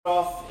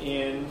Off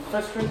in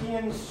 1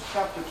 Corinthians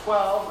chapter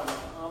 12, and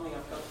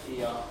I've got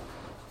the, I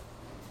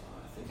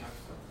think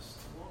I've got this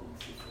one.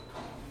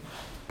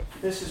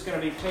 This is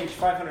going to be page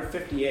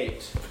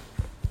 558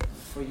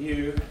 for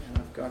you, and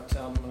I've got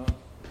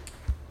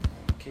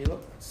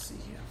Caleb. Let's see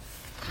here.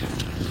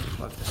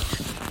 Plug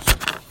this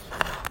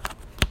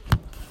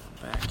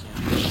back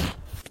in.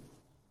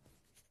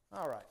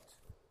 All right.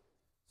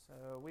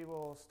 So we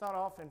will start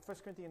off in 1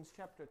 Corinthians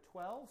chapter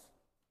 12.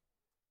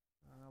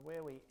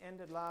 Where we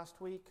ended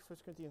last week, 1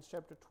 Corinthians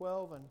chapter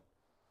 12 and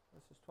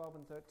verses 12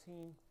 and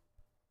 13,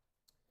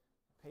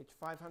 page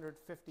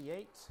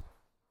 558. That's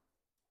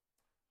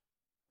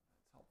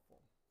helpful.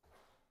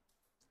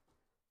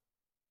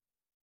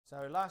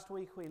 So last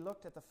week we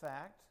looked at the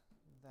fact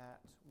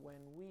that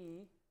when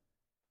we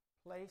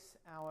place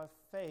our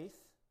faith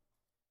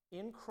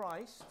in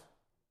Christ,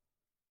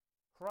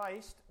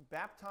 Christ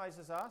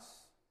baptizes us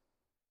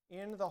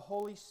in the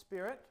Holy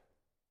Spirit.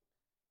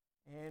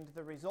 And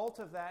the result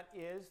of that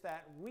is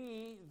that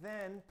we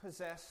then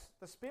possess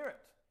the Spirit.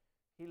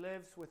 He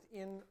lives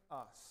within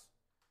us.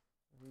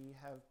 We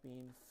have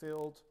been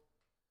filled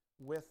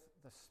with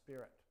the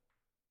Spirit.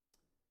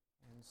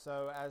 And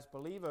so as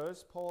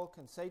believers, Paul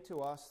can say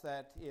to us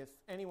that if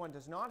anyone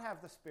does not have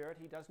the Spirit,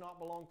 he does not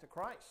belong to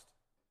Christ.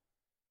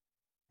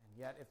 And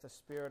yet if the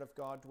Spirit of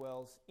God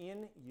dwells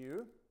in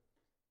you,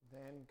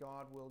 then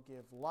God will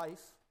give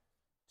life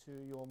to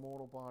your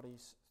mortal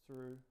bodies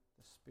through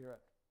the Spirit.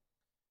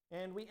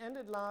 And we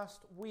ended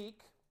last week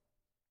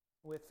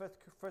with 1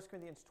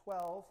 Corinthians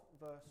 12,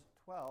 verse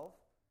 12.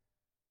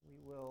 We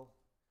will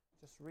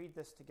just read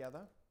this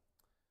together.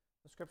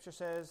 The scripture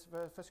says,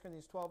 1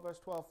 Corinthians 12, verse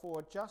 12,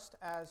 "For just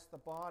as the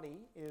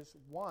body is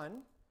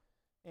one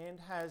and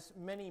has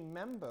many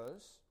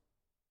members,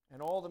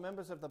 and all the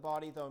members of the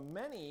body, though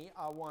many,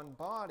 are one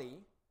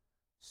body,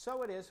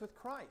 so it is with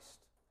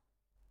Christ.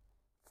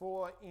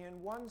 For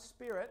in one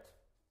Spirit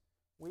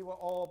we were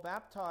all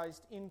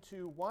baptized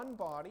into one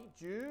body,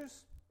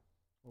 Jews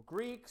or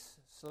Greeks,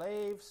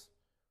 slaves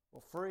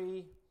or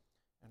free,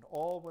 and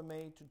all were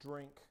made to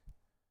drink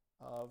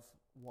of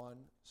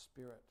one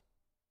Spirit."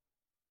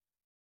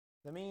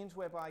 The means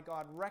whereby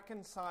God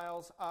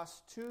reconciles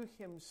us to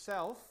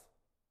himself,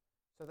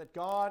 so that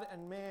God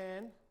and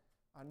man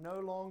are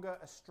no longer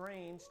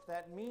estranged.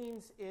 That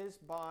means is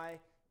by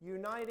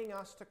uniting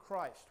us to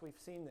Christ. We've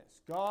seen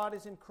this. God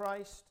is in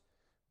Christ.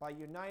 By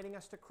uniting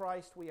us to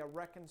Christ, we are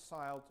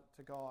reconciled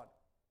to God.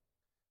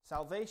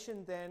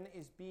 Salvation, then,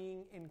 is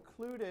being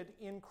included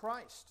in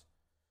Christ.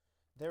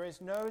 There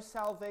is no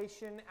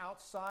salvation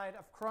outside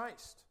of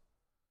Christ.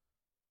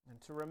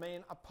 And to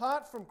remain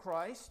apart from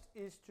Christ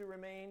is to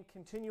remain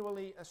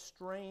continually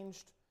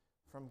estranged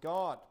from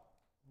God.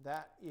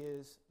 That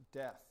is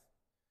death.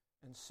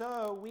 And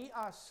so we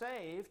are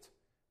saved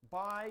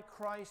by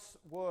Christ's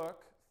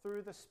work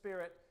through the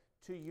Spirit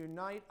to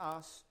unite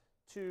us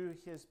to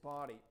his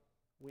body.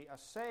 We are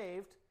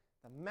saved.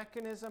 The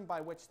mechanism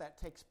by which that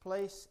takes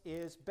place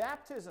is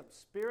baptism,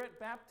 Spirit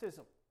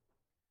baptism.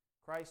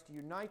 Christ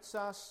unites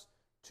us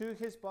to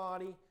his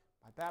body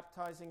by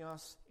baptizing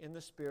us in the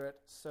Spirit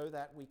so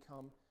that we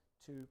come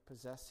to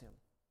possess him.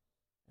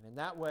 And in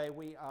that way,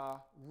 we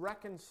are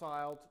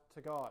reconciled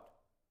to God.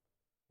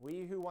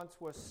 We who once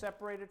were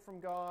separated from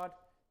God,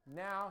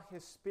 now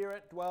his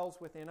Spirit dwells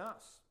within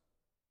us.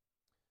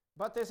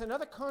 But there's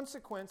another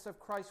consequence of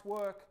Christ's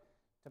work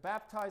to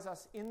baptize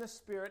us in the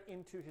Spirit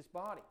into his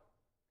body.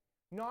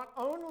 Not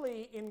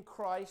only in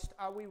Christ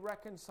are we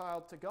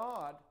reconciled to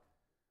God,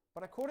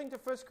 but according to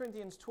 1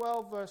 Corinthians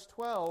 12, verse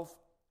 12,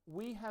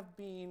 we have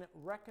been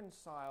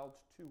reconciled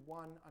to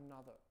one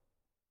another.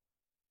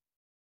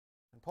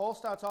 And Paul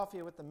starts off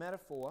here with the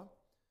metaphor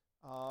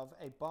of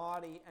a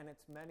body and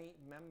its many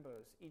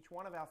members. Each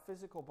one of our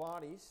physical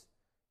bodies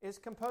is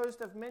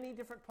composed of many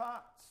different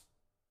parts.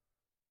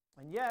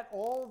 And yet,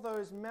 all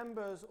those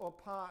members or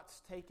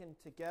parts taken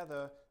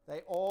together, they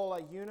all are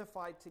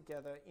unified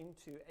together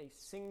into a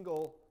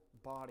single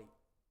body.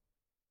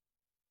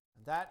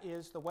 And that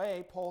is the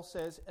way, Paul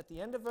says at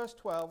the end of verse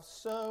 12,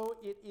 so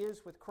it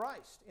is with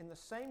Christ. In the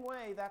same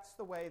way, that's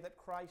the way that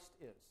Christ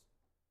is.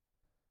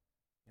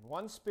 In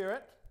one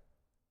Spirit,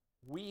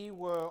 we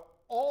were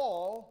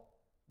all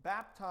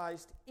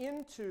baptized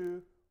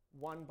into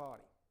one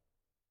body.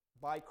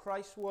 By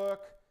Christ's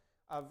work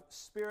of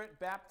Spirit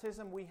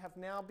baptism, we have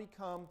now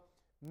become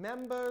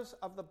members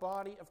of the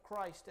body of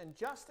Christ. And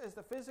just as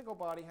the physical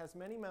body has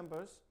many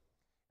members,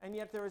 and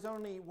yet there is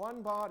only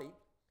one body,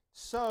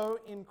 so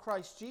in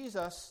Christ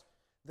Jesus,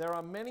 there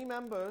are many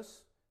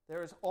members,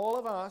 there is all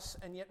of us,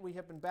 and yet we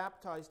have been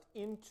baptized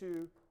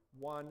into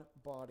one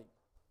body.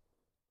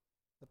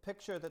 The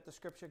picture that the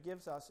Scripture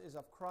gives us is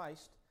of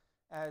Christ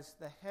as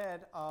the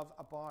head of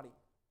a body.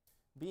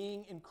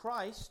 Being in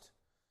Christ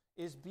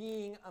is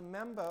being a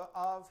member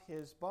of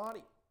his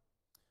body.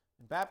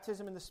 And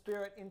baptism in the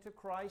Spirit into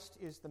Christ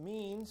is the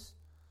means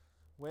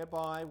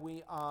whereby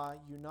we are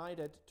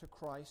united to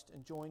Christ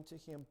and joined to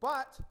him.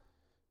 But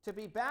to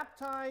be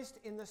baptized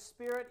in the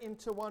Spirit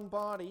into one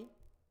body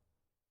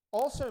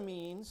also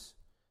means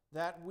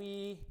that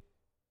we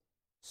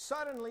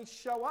suddenly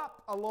show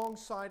up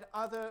alongside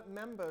other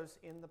members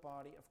in the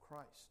body of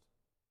Christ.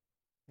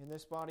 In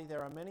this body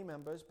there are many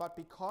members, but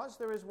because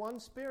there is one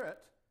Spirit,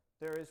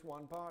 there is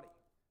one body.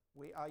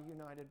 We are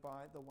united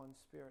by the one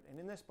Spirit. And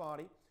in this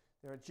body,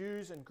 there are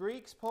Jews and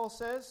Greeks, Paul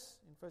says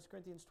in 1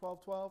 Corinthians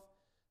 12:12.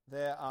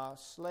 There are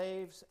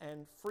slaves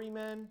and free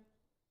men.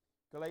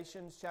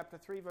 Galatians chapter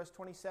 3, verse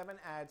 27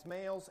 adds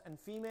males and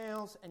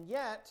females. And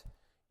yet,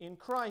 in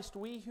Christ,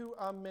 we who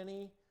are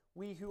many,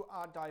 we who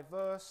are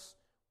diverse,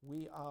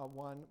 we are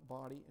one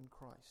body in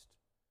Christ.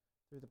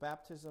 Through the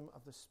baptism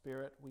of the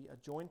Spirit, we are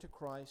joined to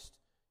Christ,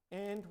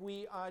 and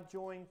we are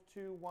joined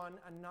to one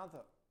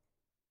another.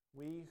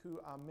 We who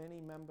are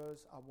many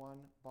members are one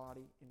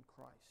body in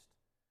Christ.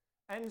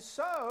 And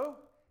so,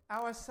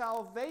 our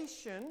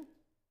salvation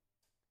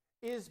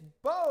is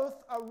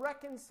both a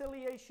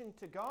reconciliation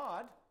to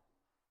God,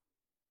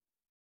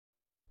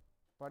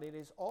 but it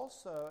is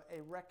also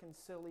a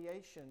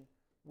reconciliation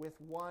with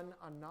one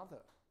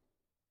another.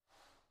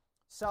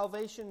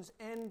 Salvation's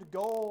end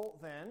goal,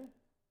 then,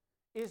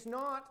 is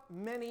not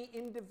many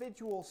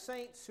individual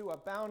saints who are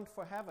bound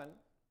for heaven.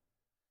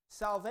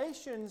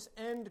 Salvation's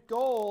end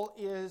goal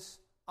is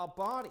a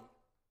body,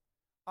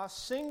 a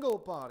single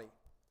body.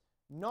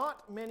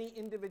 Not many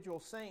individual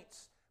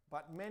saints,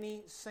 but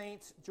many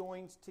saints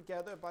joined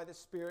together by the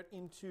Spirit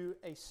into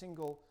a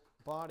single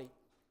body,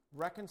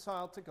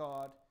 reconciled to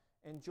God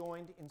and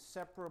joined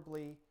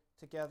inseparably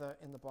together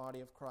in the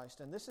body of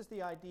Christ. And this is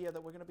the idea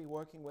that we're going to be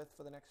working with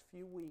for the next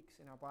few weeks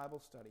in our Bible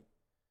study.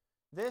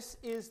 This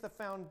is the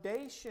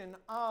foundation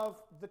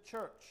of the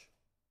church.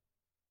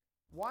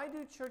 Why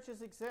do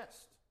churches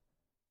exist?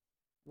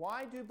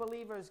 Why do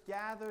believers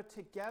gather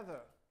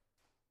together?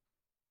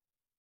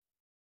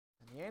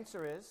 And the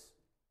answer is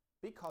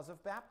because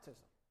of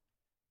baptism.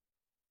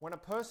 When a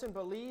person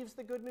believes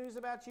the good news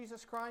about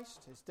Jesus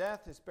Christ, his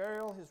death, his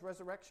burial, his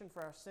resurrection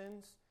for our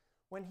sins,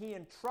 when he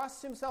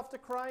entrusts himself to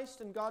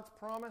Christ and God's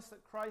promise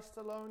that Christ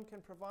alone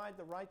can provide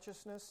the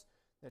righteousness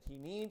that he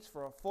needs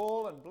for a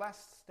full and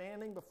blessed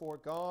standing before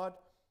God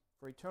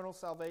for eternal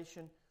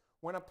salvation,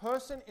 when a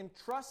person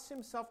entrusts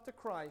himself to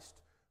Christ,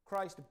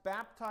 Christ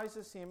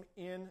baptizes him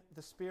in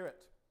the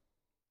Spirit.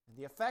 And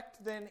the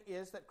effect then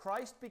is that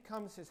Christ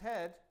becomes his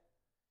head,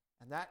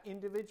 and that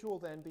individual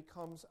then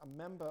becomes a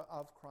member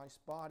of Christ's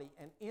body.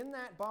 And in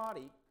that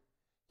body,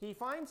 he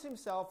finds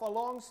himself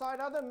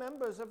alongside other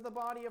members of the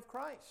body of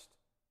Christ,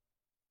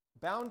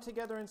 bound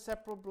together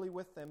inseparably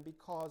with them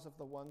because of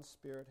the one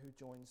Spirit who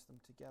joins them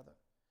together.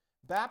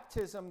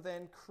 Baptism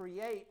then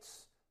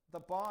creates the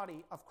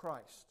body of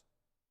Christ,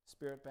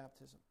 Spirit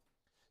baptism.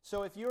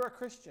 So if you're a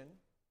Christian,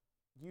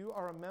 you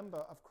are a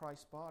member of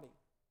Christ's body.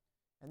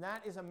 And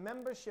that is a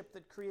membership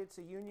that creates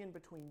a union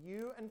between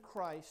you and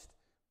Christ,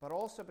 but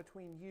also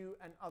between you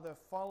and other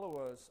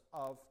followers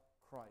of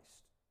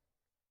Christ.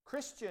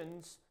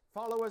 Christians,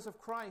 followers of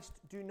Christ,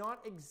 do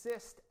not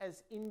exist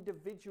as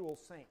individual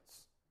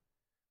saints.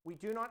 We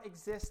do not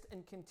exist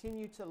and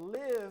continue to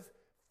live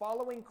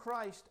following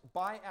Christ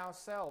by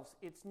ourselves.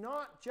 It's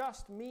not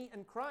just me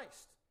and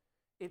Christ.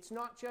 It's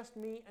not just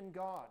me and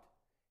God.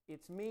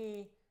 It's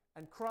me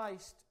and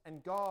Christ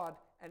and God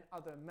and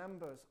other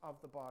members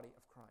of the body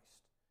of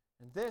Christ.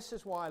 And this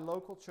is why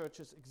local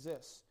churches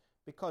exist,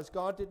 because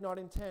God did not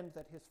intend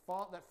that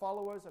that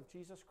followers of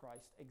Jesus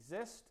Christ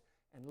exist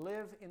and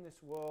live in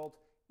this world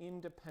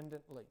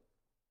independently.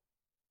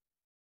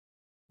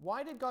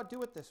 Why did God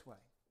do it this way?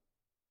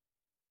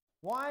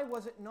 Why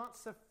was it not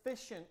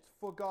sufficient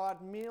for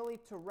God merely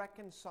to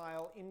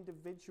reconcile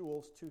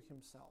individuals to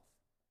himself?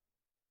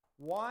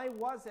 Why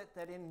was it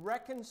that in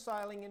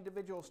reconciling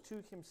individuals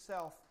to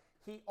himself,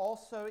 he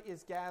also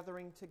is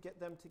gathering to get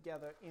them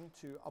together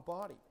into a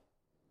body?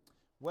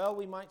 Well,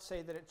 we might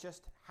say that it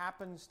just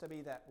happens to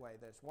be that way.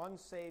 There's one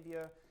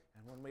Savior,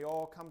 and when we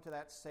all come to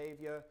that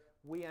Savior,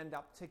 we end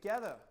up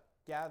together,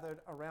 gathered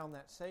around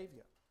that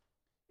Savior.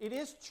 It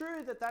is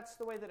true that that's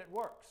the way that it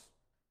works.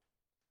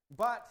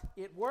 But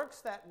it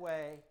works that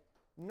way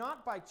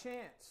not by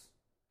chance,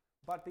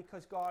 but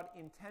because God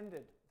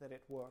intended that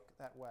it work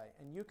that way.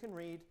 And you can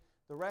read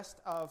the rest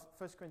of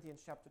 1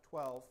 Corinthians chapter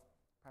 12,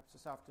 perhaps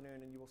this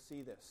afternoon, and you will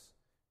see this.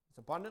 It's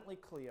abundantly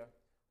clear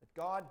that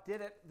God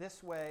did it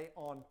this way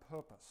on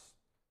purpose.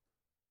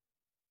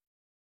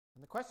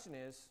 And the question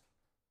is,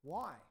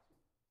 why?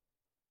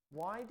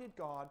 Why did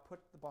God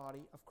put the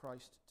body of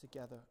Christ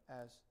together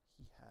as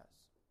he has?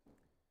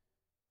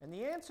 And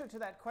the answer to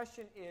that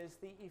question is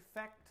the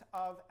effect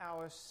of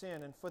our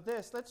sin. And for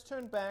this, let's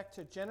turn back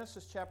to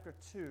Genesis chapter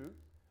 2.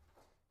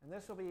 And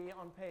this will be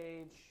on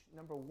page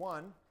number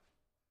 1.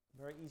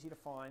 Very easy to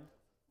find.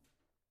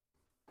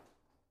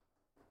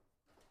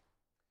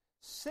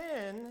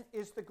 Sin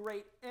is the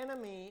great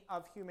enemy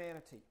of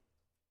humanity.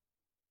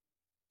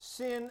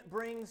 Sin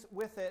brings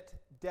with it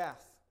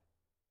death.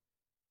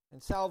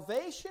 And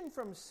salvation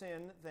from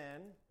sin,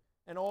 then,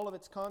 and all of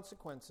its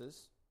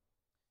consequences,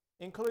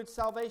 includes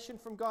salvation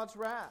from God's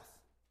wrath.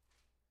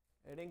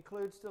 It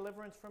includes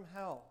deliverance from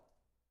hell.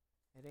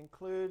 It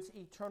includes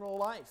eternal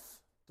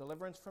life,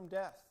 deliverance from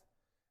death.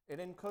 It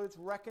includes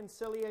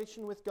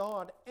reconciliation with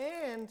God,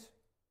 and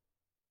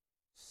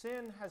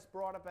sin has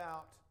brought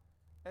about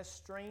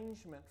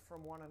estrangement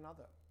from one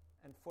another.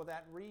 And for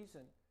that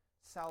reason,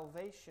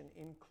 salvation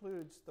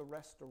includes the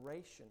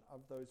restoration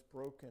of those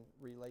broken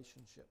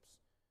relationships.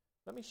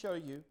 Let me show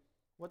you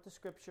what the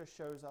Scripture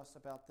shows us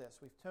about this.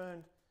 We've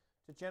turned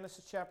to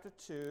Genesis chapter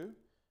 2,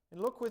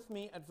 and look with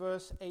me at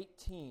verse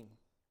 18.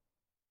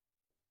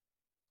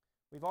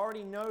 We've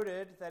already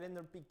noted that in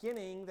the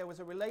beginning there was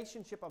a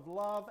relationship of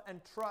love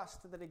and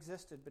trust that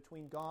existed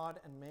between God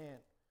and man.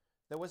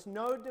 There was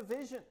no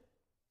division.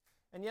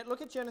 And yet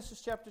look at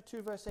Genesis chapter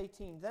 2, verse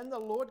 18. Then the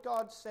Lord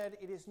God said,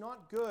 "It is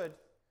not good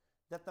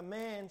that the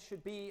man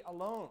should be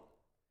alone."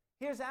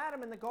 Here's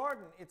Adam in the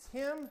garden. It's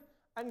him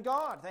and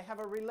God. They have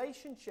a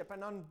relationship,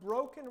 an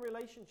unbroken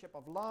relationship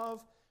of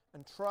love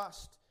and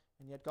trust.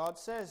 And yet God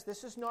says,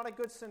 this is not a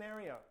good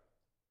scenario.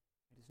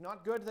 It is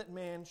not good that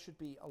man should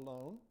be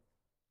alone.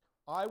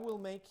 I will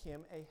make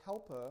him a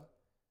helper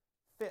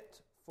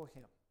fit for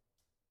him.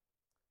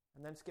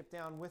 And then skip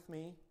down with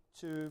me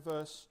to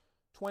verse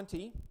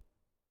 20.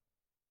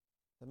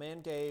 The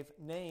man gave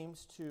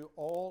names to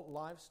all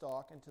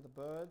livestock and to the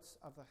birds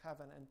of the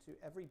heaven and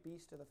to every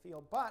beast of the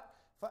field. But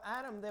for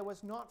Adam there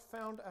was not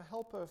found a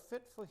helper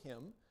fit for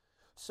him.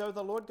 So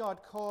the Lord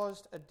God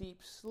caused a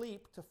deep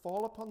sleep to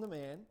fall upon the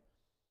man.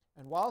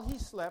 And while he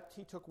slept,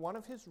 he took one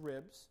of his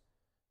ribs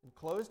and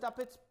closed up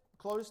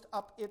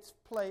its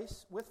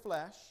place with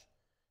flesh.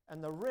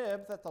 And the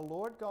rib that the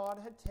Lord God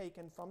had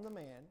taken from the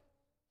man,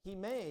 he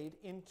made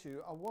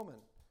into a woman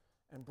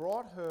and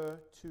brought her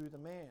to the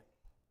man.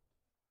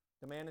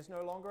 The man is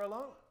no longer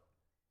alone.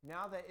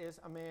 Now there is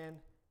a man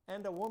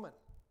and a woman.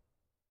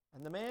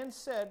 And the man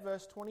said,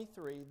 verse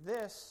 23,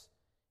 "This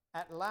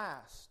at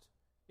last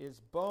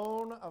is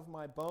bone of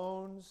my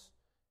bones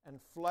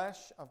and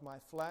flesh of my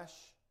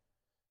flesh.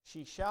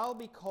 She shall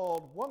be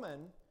called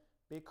woman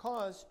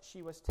because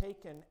she was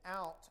taken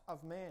out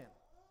of man."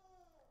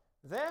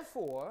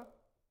 Therefore,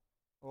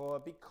 or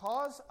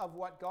because of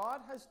what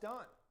God has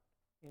done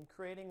in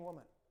creating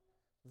woman,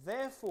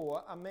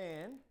 therefore a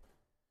man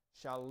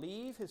shall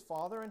leave his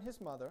father and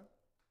his mother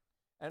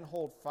and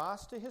hold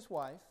fast to his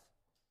wife,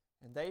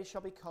 and they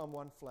shall become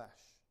one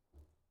flesh.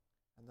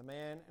 And the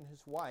man and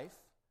his wife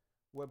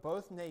were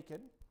both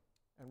naked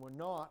and were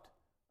not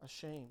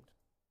ashamed.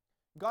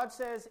 God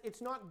says it's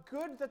not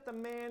good that the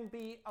man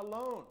be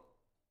alone.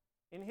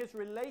 In his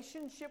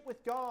relationship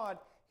with God,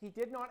 he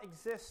did not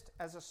exist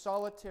as a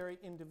solitary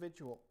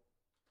individual.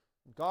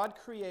 God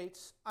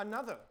creates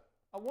another,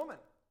 a woman.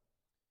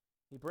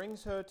 He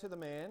brings her to the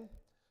man.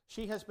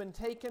 She has been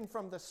taken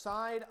from the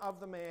side of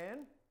the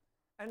man,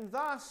 and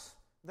thus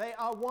they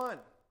are one.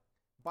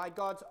 By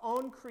God's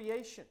own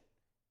creation,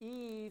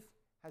 Eve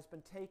has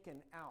been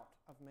taken out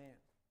of man.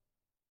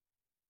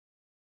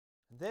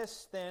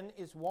 This then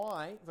is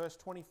why, verse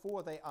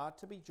 24, they are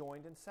to be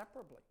joined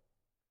inseparably.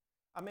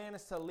 A man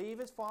is to leave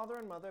his father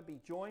and mother, be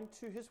joined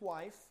to his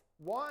wife.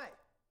 Why?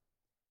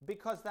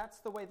 Because that's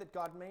the way that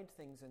God made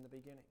things in the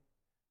beginning.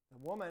 The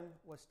woman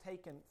was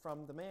taken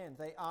from the man.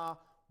 They are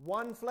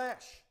one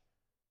flesh.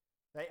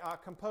 They are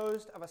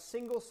composed of a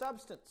single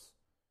substance.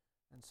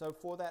 And so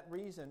for that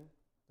reason,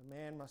 the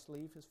man must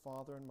leave his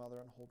father and mother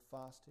and hold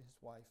fast to his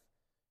wife,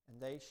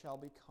 and they shall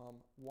become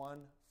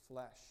one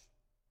flesh.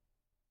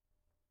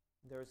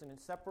 There is an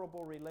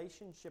inseparable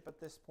relationship at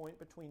this point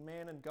between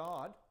man and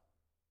God,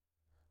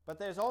 but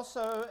there's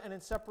also an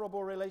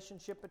inseparable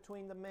relationship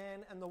between the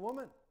man and the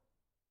woman.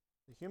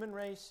 The human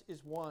race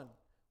is one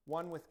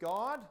with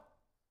God,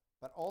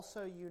 but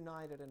also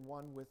united and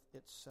one with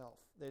itself.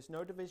 There's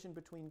no division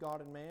between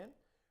God and man,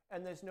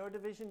 and there's no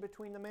division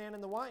between the man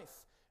and the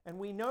wife. And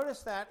we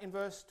notice that in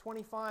verse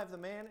 25, the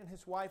man and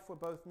his wife were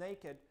both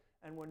naked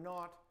and were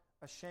not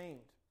ashamed.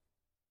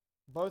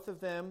 Both of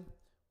them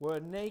were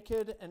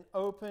naked and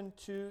open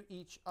to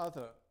each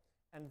other.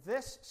 And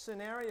this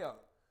scenario,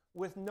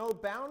 with no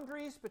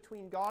boundaries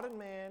between God and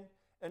man,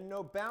 and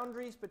no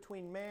boundaries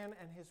between man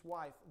and his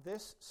wife,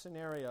 this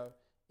scenario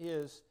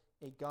is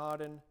a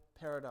garden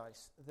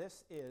paradise.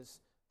 This is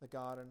the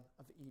Garden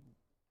of Eden.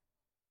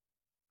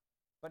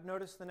 But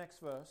notice the next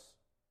verse,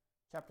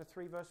 chapter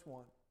 3, verse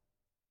 1.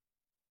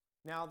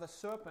 Now the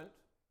serpent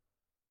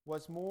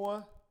was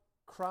more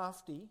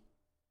crafty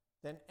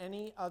than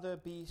any other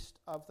beast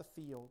of the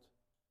field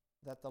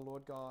that the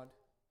Lord God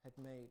had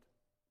made.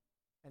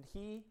 And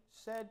he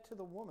said to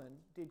the woman,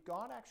 "Did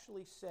God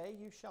actually say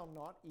you shall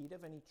not eat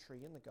of any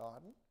tree in the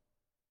garden?"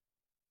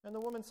 And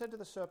the woman said to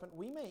the serpent,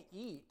 "We may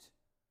eat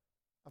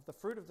of the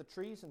fruit of the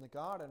trees in the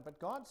garden, but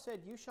God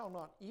said, you shall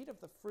not eat of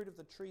the fruit of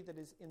the tree that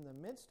is in the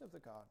midst of the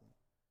garden,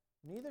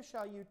 neither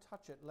shall you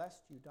touch it,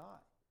 lest you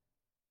die."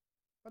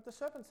 But the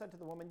serpent said to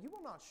the woman, "You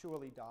will not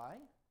surely die,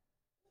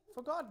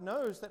 for God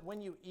knows that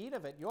when you eat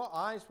of it, your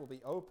eyes will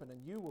be open,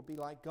 and you will be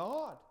like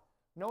God,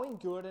 knowing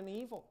good and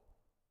evil."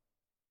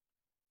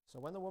 So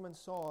when the woman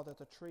saw that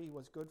the tree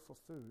was good for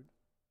food,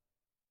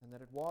 and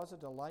that it was a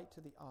delight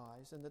to the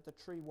eyes, and that the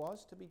tree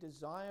was to be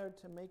desired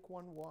to make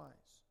one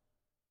wise,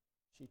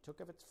 she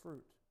took of its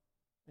fruit,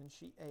 and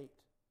she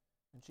ate.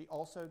 And she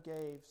also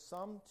gave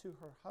some to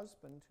her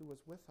husband who was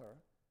with her,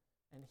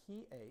 and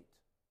he ate.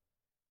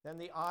 Then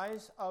the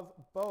eyes of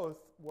both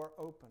were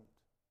opened,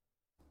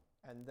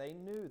 and they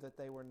knew that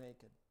they were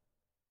naked.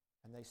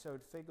 And they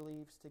sewed fig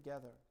leaves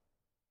together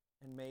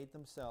and made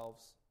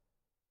themselves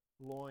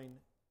loin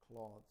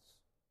cloths.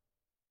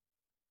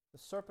 The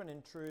serpent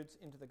intrudes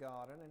into the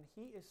garden, and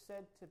he is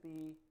said to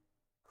be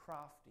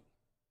crafty.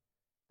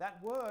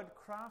 That word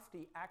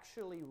crafty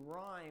actually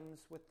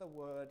rhymes with the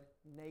word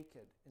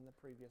naked in the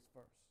previous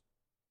verse.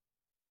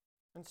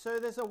 And so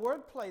there's a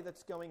wordplay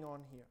that's going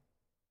on here.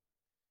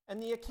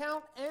 And the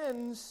account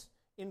ends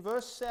in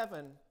verse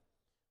 7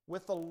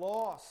 with the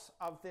loss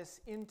of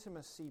this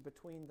intimacy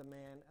between the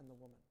man and the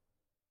woman.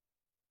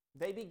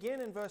 They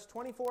begin in verse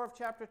 24 of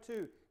chapter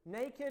 2,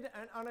 naked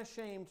and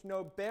unashamed,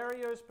 no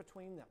barriers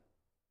between them.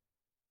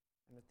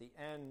 And at the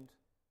end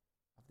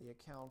of the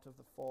account of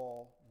the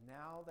fall,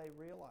 now they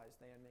realize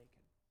they are naked.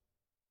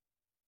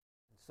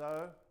 And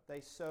so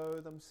they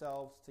sew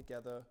themselves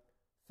together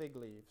fig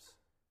leaves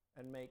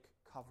and make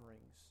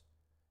coverings.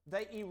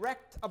 They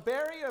erect a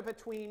barrier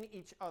between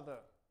each other.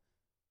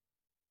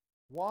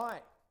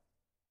 Why?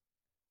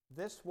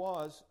 This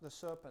was the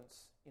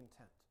serpent's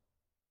intent.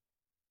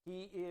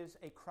 He is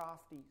a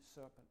crafty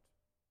serpent.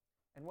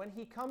 And when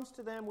he comes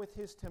to them with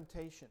his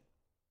temptation,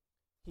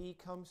 he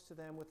comes to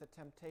them with a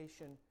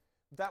temptation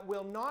that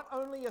will not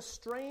only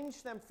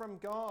estrange them from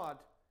God,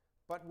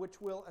 but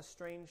which will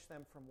estrange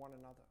them from one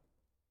another.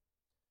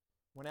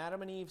 When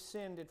Adam and Eve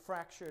sinned, it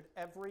fractured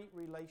every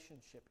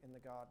relationship in the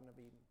Garden of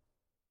Eden.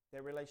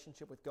 Their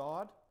relationship with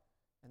God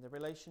and their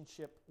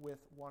relationship with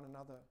one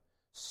another.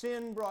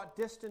 Sin brought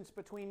distance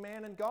between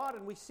man and God,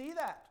 and we see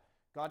that.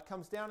 God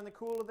comes down in the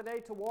cool of the day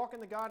to walk in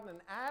the garden,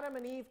 and Adam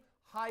and Eve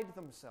hide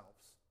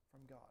themselves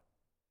from God.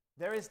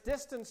 There is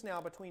distance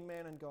now between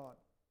man and God.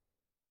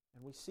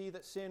 And we see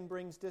that sin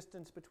brings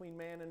distance between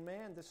man and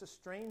man. This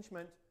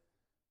estrangement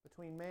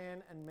between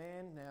man and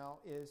man now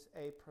is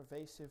a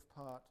pervasive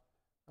part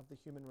of the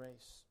human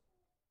race.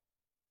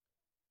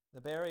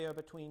 The barrier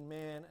between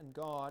man and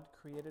God,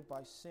 created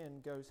by sin,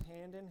 goes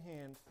hand in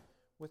hand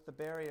with the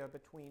barrier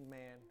between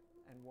man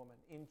and woman.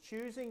 In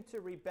choosing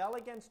to rebel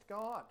against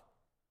God,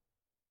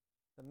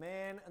 the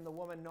man and the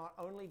woman not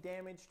only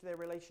damaged their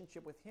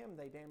relationship with him,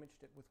 they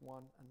damaged it with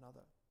one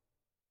another.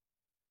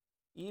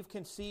 Eve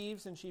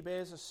conceives and she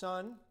bears a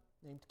son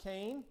named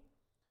Cain.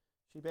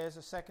 She bears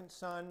a second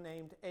son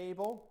named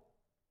Abel.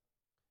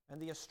 And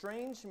the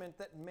estrangement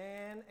that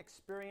man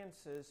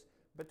experiences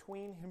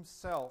between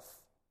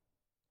himself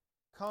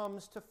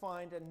comes to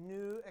find a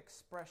new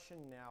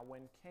expression now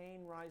when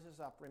Cain rises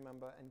up,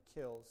 remember, and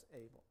kills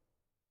Abel.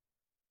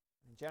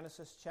 In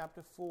Genesis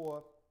chapter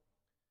 4,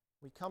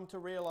 we come to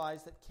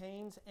realize that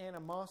Cain's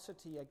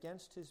animosity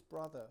against his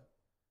brother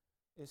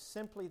is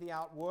simply the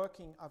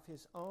outworking of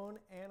his own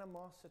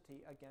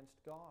animosity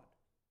against God.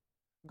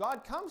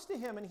 God comes to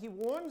him and he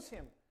warns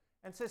him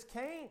and says,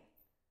 Cain,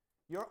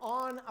 you're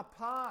on a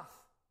path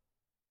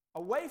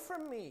away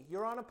from me.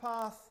 You're on a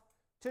path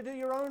to do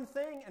your own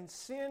thing, and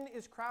sin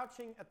is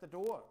crouching at the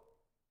door.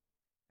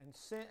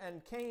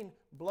 And Cain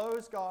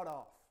blows God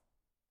off.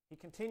 He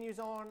continues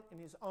on in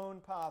his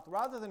own path.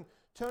 Rather than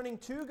turning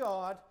to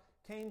God,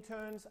 Cain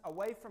turns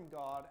away from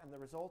God, and the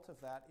result of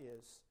that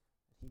is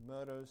that he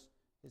murders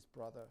his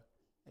brother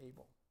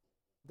Abel.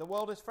 The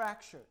world is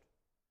fractured.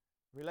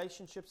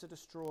 Relationships are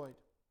destroyed.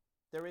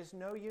 There is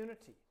no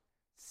unity.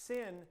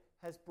 Sin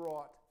has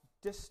brought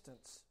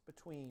distance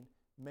between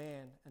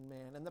man and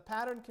man. And the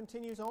pattern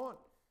continues on.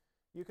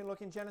 You can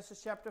look in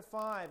Genesis chapter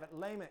 5 at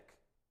Lamech,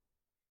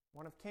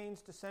 one of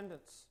Cain's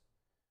descendants.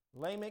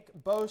 Lamech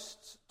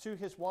boasts to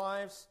his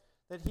wives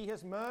that he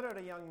has murdered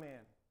a young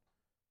man.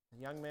 The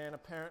young man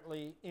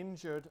apparently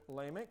injured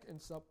Lamech in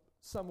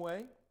some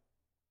way.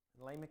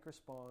 Lamech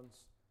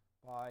responds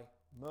by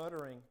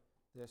murdering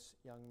this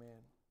young man.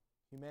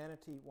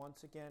 Humanity,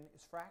 once again,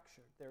 is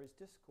fractured. There is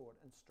discord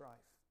and strife.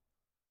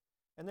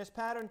 And this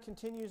pattern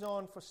continues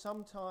on for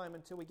some time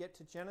until we get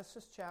to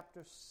Genesis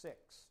chapter 6.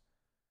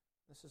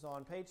 This is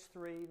on page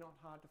 3, not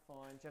hard to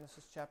find,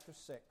 Genesis chapter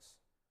 6.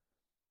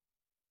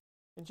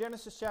 In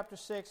Genesis chapter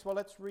 6, well,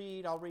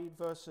 I'll read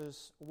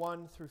verses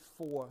 1 through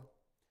 4.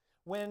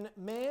 When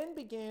man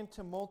began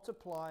to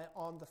multiply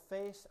on the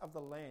face of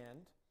the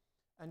land,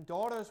 and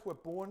daughters were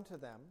born to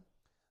them,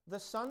 the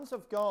sons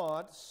of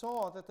God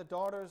saw that the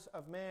daughters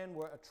of man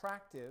were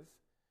attractive,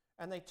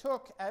 and they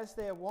took as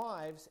their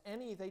wives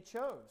any they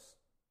chose.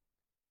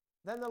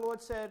 Then the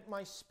Lord said,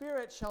 My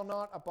spirit shall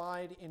not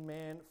abide in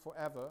man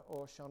forever,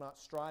 or shall not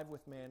strive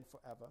with man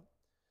forever,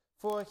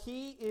 for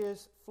he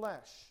is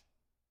flesh.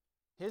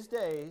 His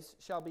days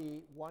shall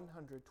be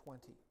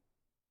 120.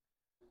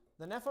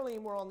 The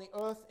Nephilim were on the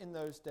earth in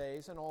those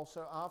days, and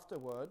also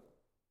afterward,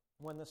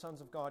 when the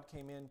sons of God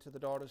came in to the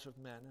daughters of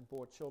men and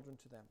bore children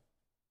to them.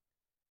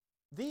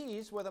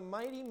 These were the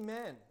mighty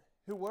men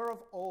who were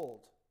of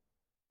old,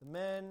 the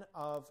men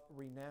of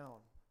renown.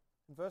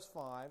 In verse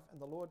 5, and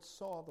the Lord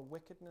saw the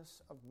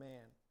wickedness of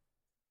man.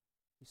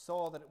 He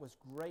saw that it was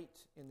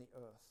great in the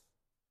earth.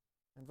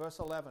 In verse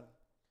 11,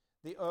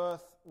 the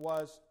earth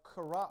was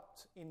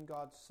corrupt in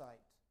God's sight,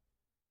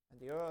 and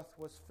the earth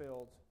was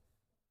filled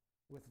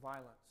with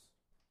violence.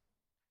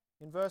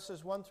 In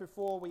verses 1 through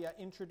 4, we are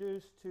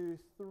introduced to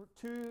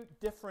two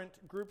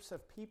different groups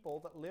of people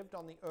that lived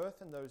on the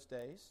earth in those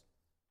days.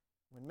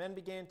 When men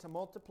began to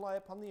multiply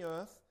upon the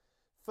earth,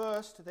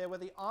 first there were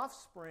the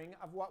offspring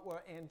of what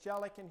were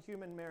angelic and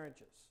human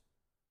marriages.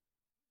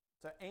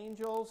 So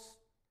angels,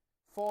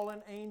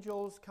 fallen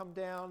angels come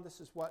down.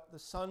 This is what the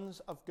sons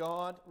of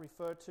God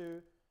refer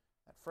to.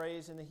 That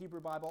phrase in the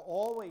Hebrew Bible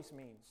always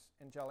means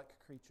angelic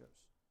creatures.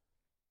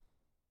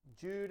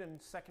 Jude and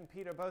 2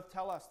 Peter both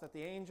tell us that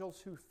the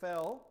angels who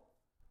fell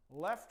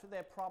left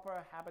their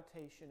proper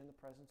habitation in the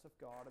presence of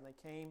God, and they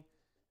came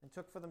and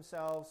took for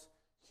themselves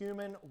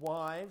human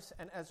wives,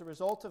 and as a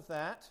result of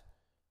that,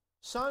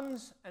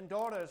 sons and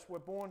daughters were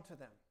born to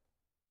them.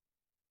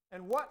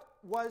 And what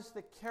was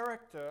the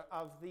character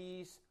of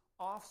these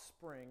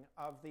offspring,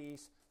 of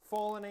these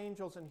fallen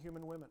angels and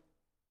human women?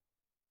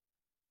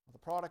 Well, the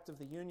product of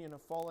the union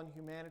of fallen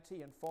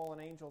humanity and fallen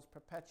angels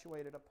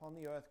perpetuated upon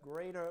the earth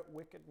greater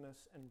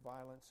wickedness and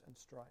violence and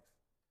strife.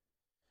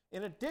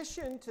 In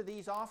addition to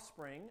these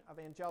offspring of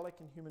angelic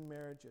and human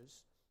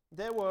marriages,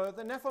 there were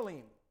the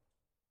Nephilim.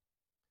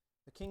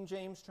 The King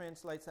James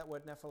translates that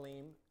word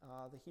Nephilim,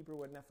 the Hebrew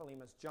word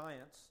Nephilim, as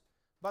giants,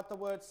 but the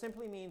word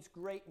simply means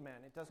great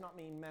men. It does not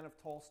mean men of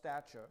tall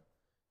stature.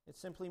 It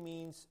simply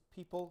means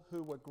people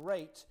who were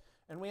great.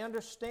 And we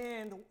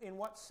understand in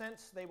what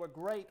sense they were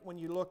great when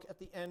you look at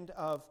the end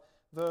of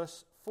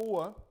verse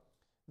 4.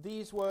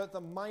 These were the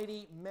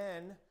mighty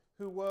men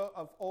who were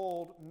of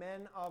old,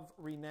 men of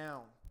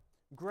renown.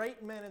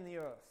 Great men in the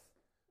earth.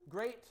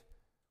 Great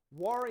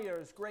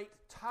warriors, great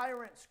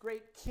tyrants,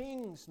 great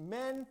kings,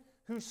 men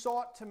who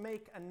sought to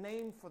make a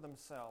name for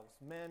themselves,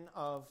 men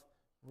of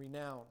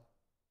renown.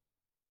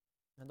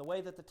 And the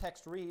way that the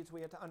text reads, we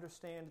have to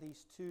understand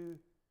these two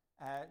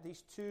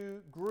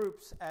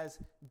groups as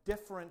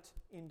different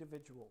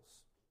individuals,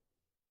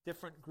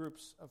 different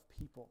groups of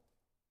people.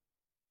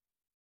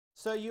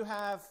 So you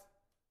have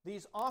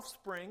these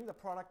offspring, the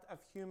product of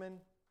human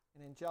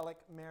and angelic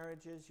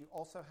marriages. You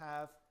also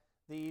have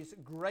these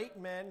great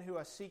men who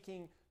are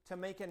seeking to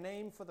make a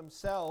name for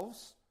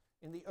themselves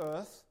in the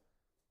earth.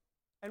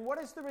 And what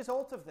is the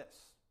result of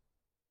this?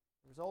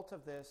 The result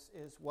of this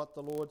is what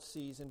the Lord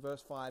sees in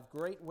verse 5,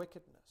 great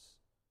wickedness.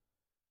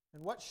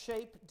 And what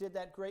shape did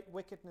that great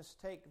wickedness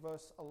take?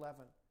 Verse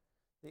 11.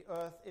 The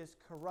earth is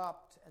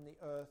corrupt and the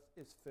earth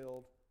is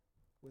filled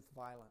with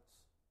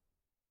violence.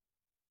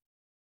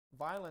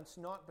 Violence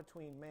not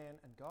between man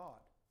and God.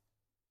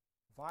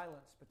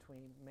 Violence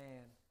between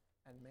man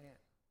and man.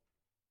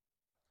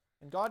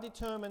 And God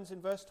determines in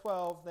verse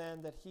 12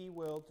 then that he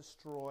will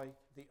destroy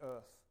the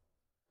earth.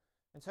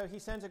 And so he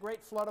sends a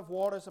great flood of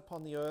waters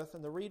upon the earth,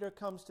 and the reader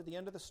comes to the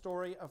end of the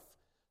story of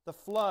the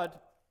flood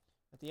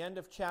at the end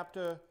of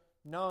chapter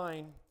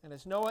 9. And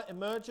as Noah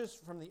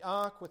emerges from the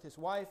ark with his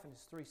wife and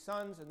his 3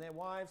 sons and their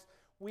wives,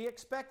 we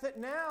expect that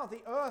now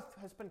the earth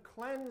has been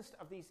cleansed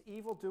of these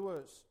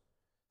evildoers.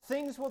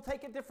 Things will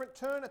take a different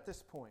turn at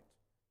this point.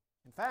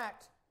 In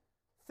fact,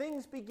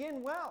 things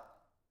begin well.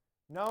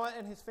 Noah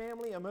and his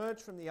family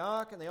emerge from the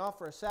ark and they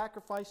offer a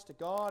sacrifice to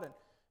God, and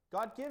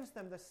God gives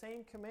them the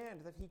same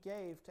command that he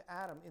gave to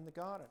Adam in the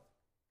garden.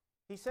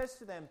 He says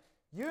to them,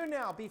 "You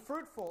now be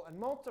fruitful and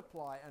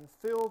multiply and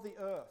fill the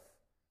earth."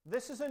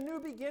 This is a new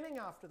beginning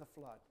after the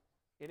flood.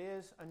 It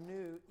is a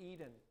new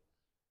Eden.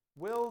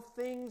 Will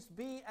things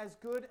be as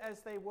good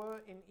as they were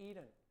in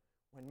Eden,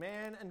 when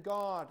man and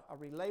God are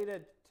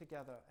related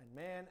together and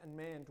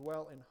man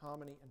dwell in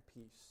harmony and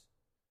peace?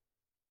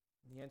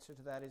 And the answer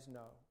to that is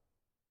no.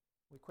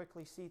 We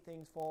quickly see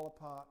things fall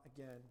apart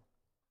again.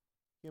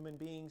 Human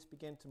beings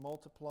begin to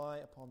multiply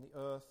upon the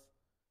earth,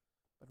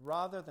 but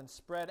rather than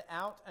spread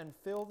out and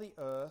fill the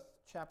earth,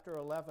 chapter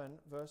 11,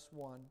 verse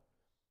 1,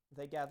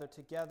 they gather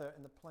together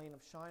in the plain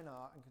of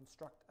Shinar and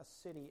construct a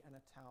city and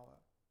a tower.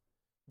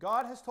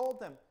 God has told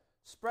them,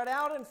 spread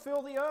out and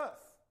fill the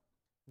earth.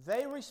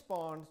 They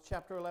respond,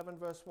 chapter 11,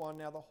 verse 1,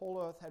 now the whole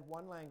earth had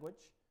one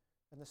language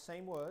and the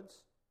same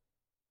words.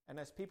 And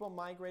as people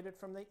migrated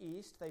from the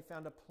east, they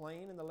found a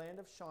plain in the land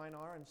of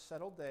Shinar and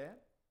settled there.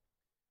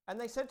 And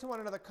they said to one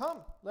another,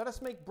 "Come, let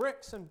us make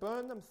bricks and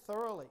burn them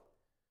thoroughly."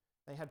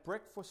 They had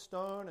brick for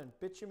stone and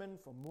bitumen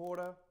for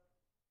mortar.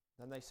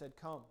 Then they said,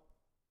 "Come,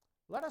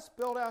 let us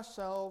build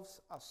ourselves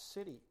a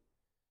city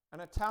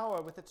and a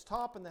tower with its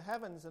top in the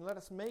heavens, and let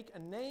us make a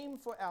name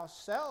for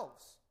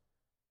ourselves,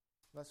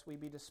 lest we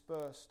be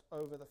dispersed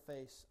over the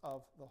face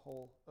of the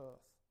whole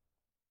earth."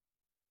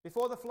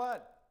 Before the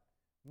flood,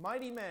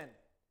 mighty men,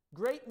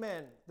 great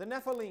men, the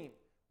Nephilim,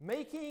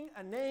 making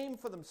a name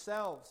for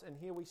themselves. And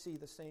here we see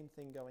the same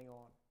thing going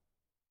on.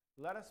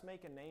 Let us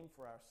make a name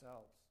for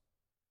ourselves.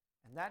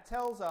 And that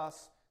tells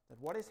us that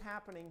what is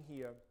happening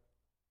here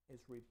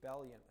is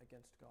rebellion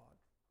against God.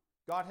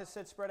 God has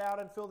said, spread out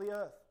and fill the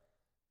earth.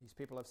 These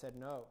people have said,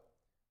 no.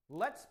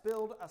 Let's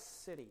build a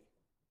city.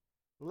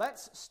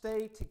 Let's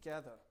stay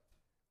together,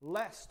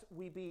 lest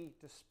we be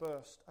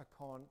dispersed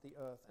upon the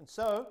earth. And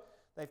so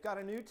They've got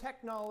a new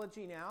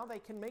technology now. They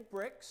can make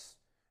bricks,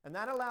 and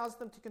that allows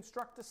them to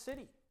construct a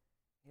city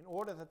in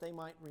order that they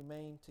might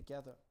remain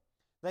together.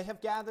 They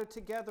have gathered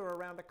together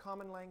around a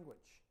common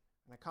language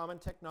and a common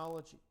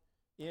technology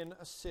in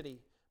a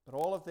city, but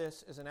all of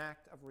this is an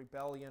act of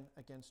rebellion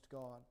against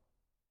God.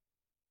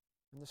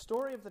 And the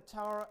story of the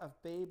Tower of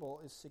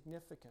Babel is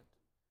significant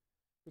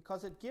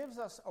because it gives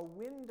us a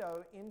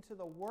window into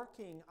the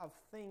working of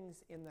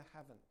things in the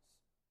heavens.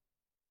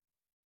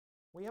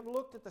 We have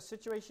looked at the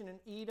situation in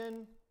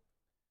Eden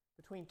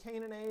between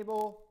Cain and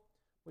Abel.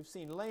 We've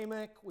seen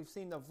Lamech. We've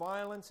seen the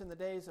violence in the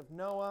days of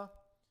Noah.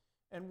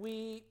 And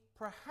we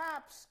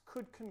perhaps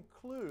could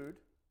conclude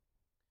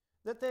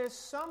that there's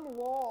some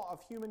law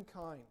of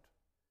humankind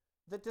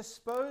that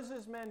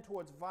disposes men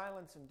towards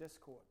violence and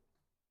discord.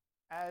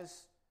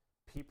 As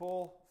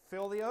people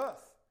fill the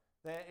earth,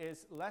 there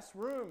is less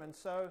room, and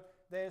so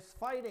there's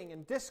fighting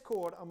and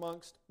discord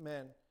amongst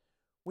men.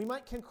 We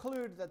might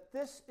conclude that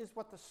this is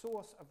what the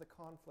source of the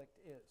conflict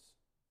is.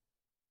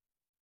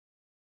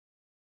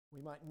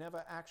 We might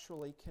never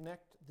actually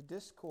connect the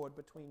discord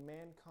between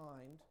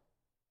mankind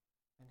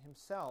and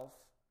himself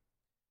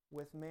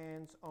with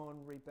man's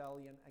own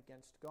rebellion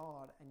against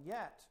God. And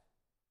yet,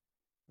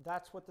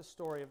 that's what the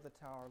story of the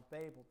Tower of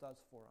Babel does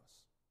for us.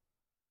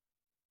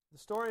 The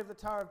story of the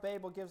Tower of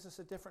Babel gives us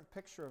a different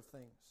picture of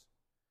things.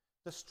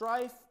 The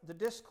strife, the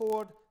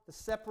discord, the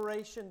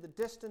separation, the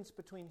distance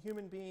between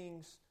human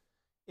beings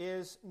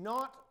is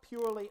not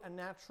purely a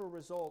natural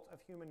result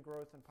of human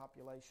growth and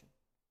population.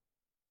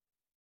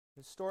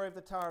 The story of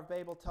the Tower of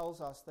Babel tells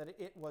us that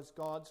it was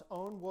God's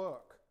own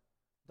work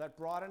that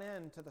brought an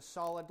end to the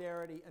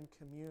solidarity and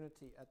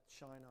community at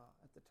Shinar,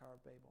 at the Tower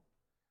of Babel.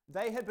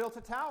 They had built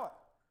a tower.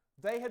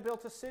 They had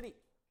built a city.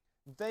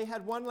 They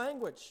had one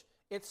language.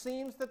 It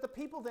seems that the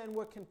people then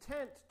were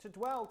content to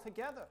dwell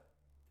together.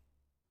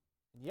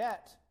 And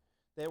yet,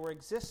 they were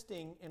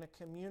existing in a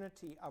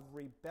community of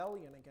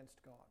rebellion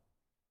against God.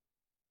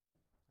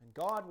 And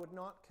God would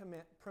not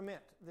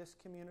permit this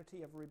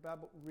community of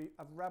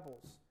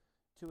rebels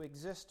to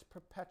exist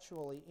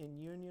perpetually in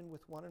union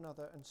with one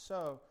another, and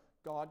so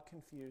God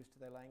confused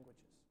their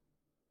languages.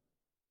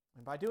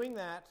 And by doing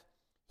that,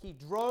 he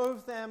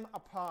drove them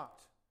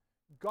apart.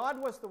 God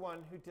was the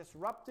one who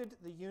disrupted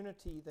the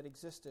unity that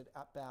existed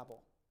at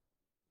Babel.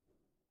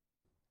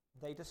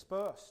 They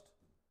dispersed.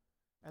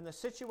 And the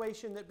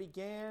situation that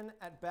began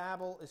at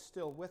Babel is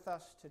still with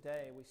us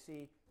today. We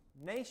see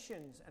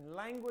nations and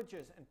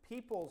languages and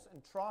peoples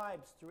and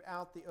tribes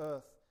throughout the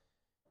earth.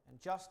 And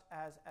just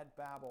as at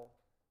Babel,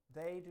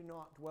 they do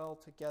not dwell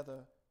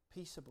together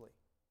peaceably.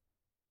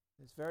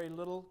 There's very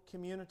little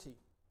community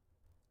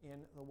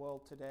in the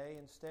world today.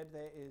 Instead,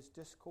 there is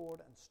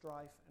discord and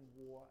strife and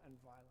war and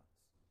violence.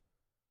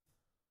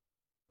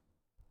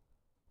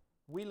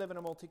 We live in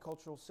a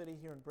multicultural city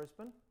here in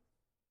Brisbane.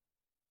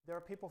 There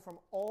are people from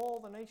all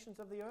the nations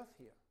of the earth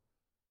here.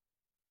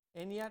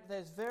 And yet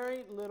there's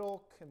very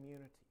little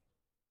community.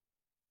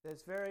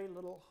 There's very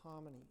little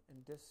harmony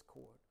and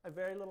discord.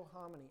 Very little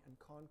harmony and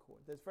concord.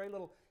 There's very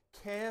little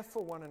care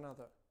for one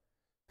another.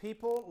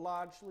 People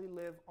largely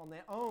live on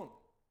their own.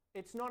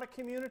 It's not a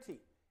community.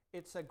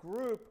 It's a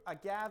group, a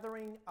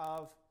gathering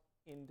of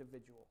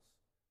individuals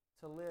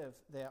to live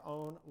their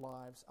own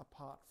lives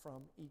apart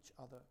from each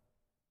other.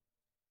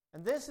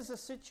 And this is a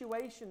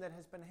situation that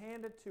has been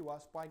handed to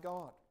us by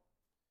God.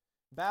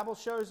 Babel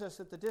shows us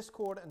that the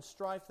discord and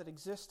strife that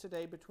exists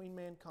today between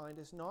mankind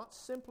is not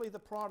simply the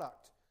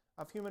product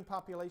of human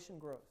population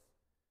growth.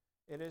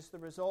 It is the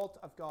result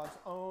of God's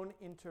own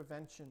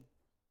intervention.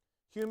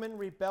 Human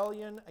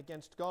rebellion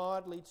against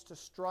God leads to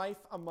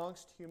strife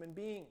amongst human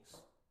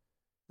beings.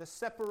 The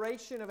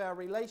separation of our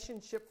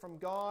relationship from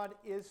God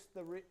is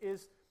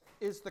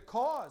the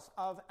cause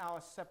of our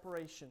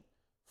separation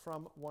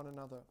from one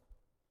another.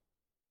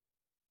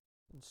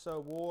 And so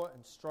war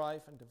and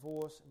strife and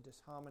divorce and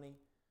disharmony,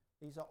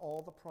 these are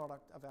all the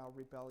product of our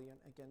rebellion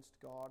against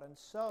God. And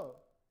so,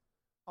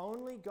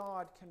 only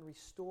God can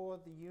restore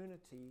the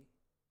unity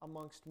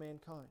amongst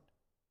mankind.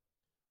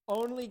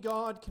 Only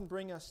God can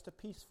bring us to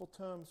peaceful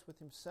terms with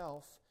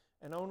himself,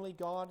 and only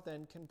God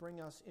then can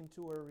bring us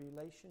into a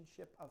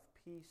relationship of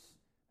peace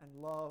and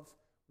love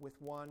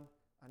with one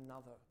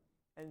another.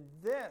 And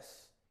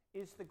this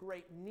is the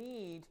great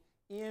need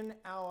in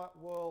our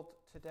world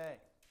today.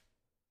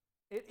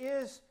 It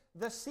is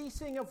the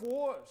ceasing of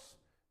wars,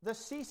 the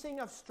ceasing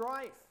of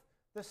strife,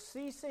 the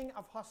ceasing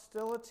of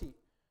hostility,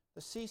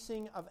 the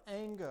ceasing of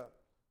anger.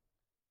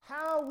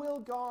 How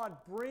will God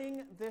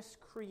bring this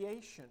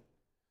creation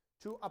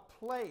to a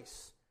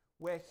place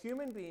where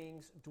human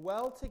beings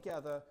dwell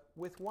together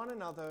with one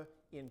another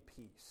in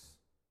peace?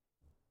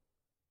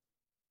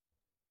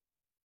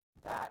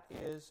 That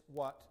is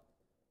what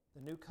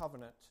the new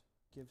covenant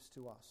gives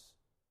to us.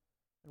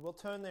 And we'll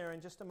turn there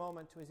in just a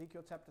moment to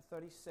Ezekiel chapter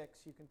 36.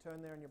 You can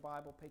turn there in your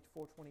Bible, page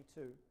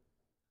 422.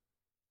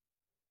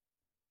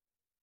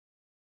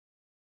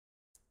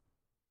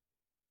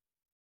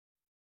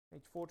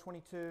 Page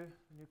 422,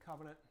 the New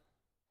Covenant.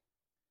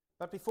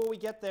 But before we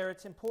get there,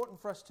 it's important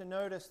for us to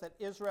notice that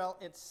Israel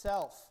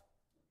itself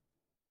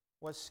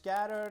was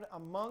scattered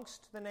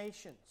amongst the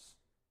nations.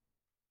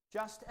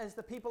 Just as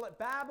the people at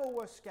Babel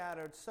were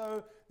scattered,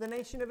 so the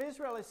nation of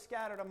Israel is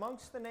scattered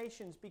amongst the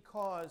nations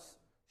because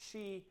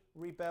she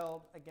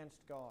rebelled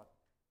against God.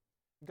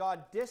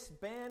 God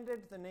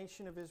disbanded the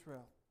nation of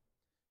Israel.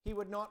 He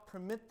would not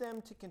permit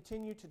them to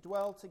continue to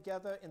dwell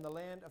together in the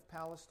land of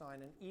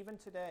Palestine. And even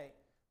today,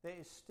 there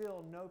is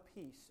still no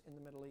peace in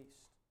the Middle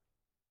East.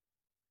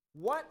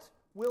 What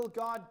will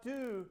God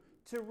do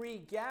to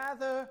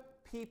regather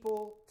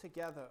people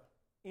together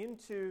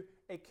into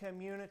a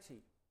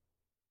community?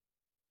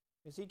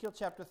 Ezekiel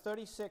chapter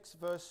 36,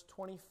 verse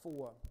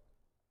 24.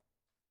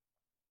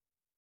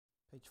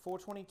 Page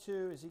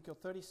 422, Ezekiel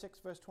 36,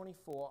 verse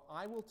 24.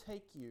 I will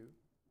take you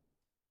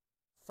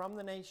from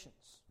the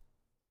nations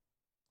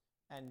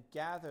and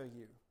gather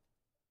you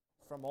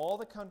from all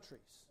the countries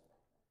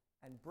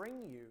and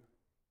bring you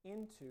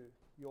into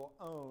your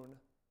own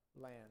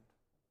land.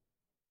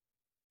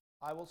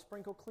 I will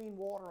sprinkle clean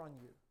water on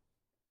you,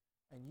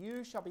 and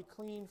you shall be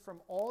clean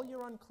from all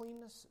your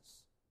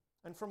uncleannesses,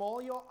 and from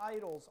all your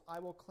idols I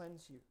will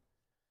cleanse you.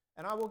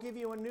 And I will give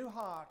you a new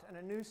heart, and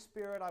a new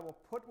spirit I will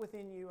put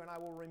within you, and I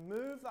will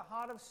remove the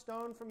heart of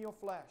stone from your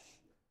flesh,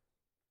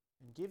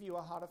 and give you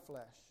a heart of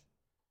flesh.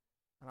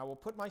 And I will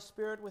put my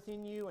spirit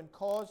within you, and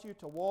cause you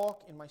to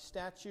walk in my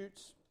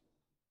statutes,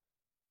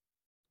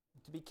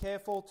 and to be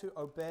careful to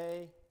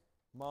obey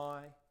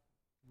my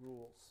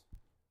rules.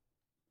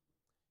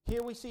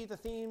 Here we see the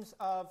themes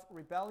of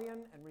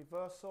rebellion and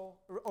reversal,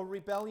 or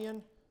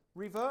rebellion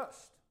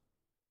reversed.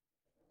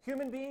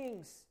 Human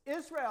beings,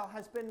 Israel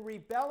has been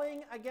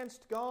rebelling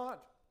against God.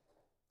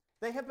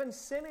 They have been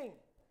sinning,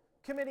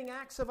 committing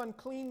acts of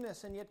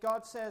uncleanness, and yet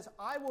God says,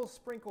 I will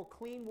sprinkle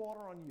clean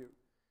water on you,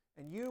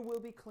 and you will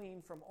be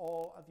clean from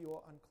all of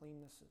your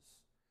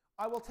uncleannesses.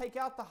 I will take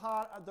out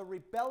the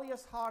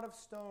rebellious heart of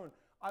stone.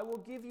 I will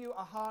give you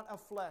a heart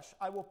of flesh.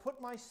 I will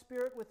put my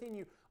spirit within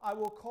you. I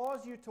will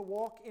cause you to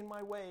walk in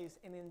my ways,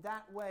 and in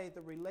that way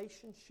the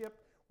relationship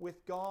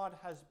with God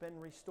has been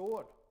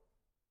restored.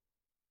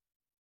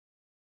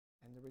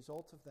 And the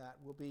result of that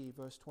will be,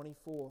 verse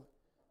 24,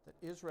 that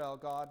Israel,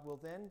 God will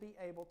then be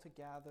able to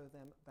gather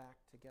them back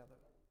together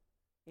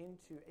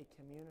into a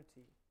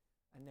community,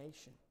 a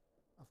nation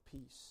of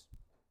peace.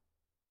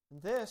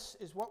 And this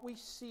is what we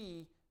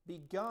see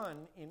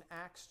begun in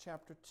Acts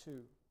chapter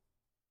 2.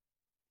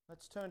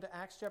 Let's turn to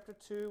Acts chapter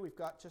 2. We've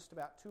got just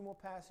about 2 more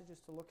passages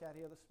to look at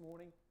here this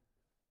morning.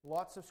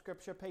 Lots of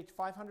scripture, page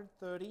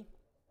 530.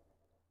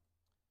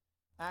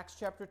 Acts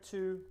chapter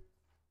 2.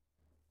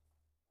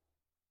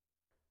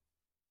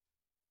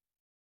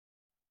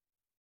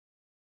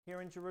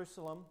 Here in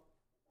Jerusalem,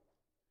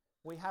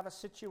 we have a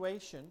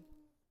situation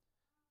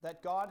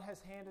that God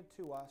has handed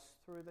to us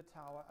through the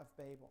Tower of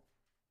Babel.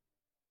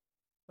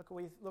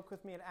 Look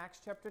with me at Acts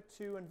chapter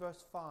 2 and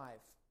verse 5.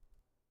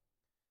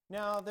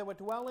 Now there were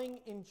dwelling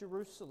in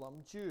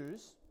Jerusalem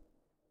Jews,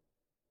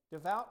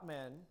 devout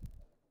men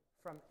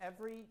from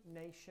every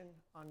nation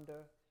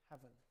under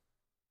heaven.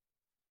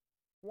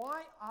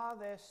 Why are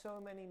there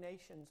so many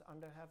nations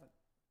under heaven?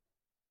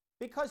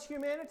 Because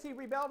humanity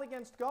rebelled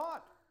against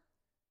God,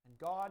 and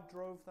God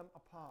drove them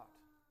apart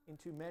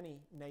into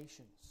many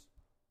nations.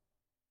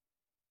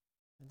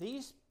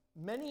 These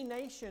many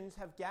nations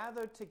have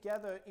gathered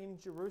together in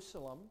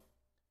Jerusalem.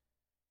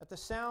 At the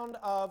sound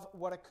of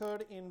what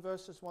occurred in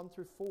verses 1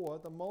 through 4,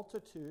 the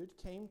multitude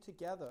came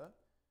together,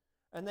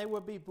 and they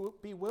were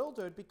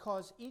bewildered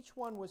because each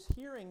one was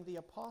hearing the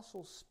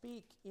apostles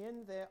speak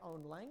in their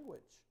own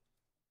language.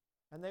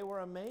 And they were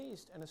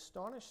amazed and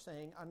astonished,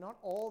 saying, Are not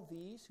all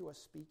these who are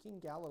speaking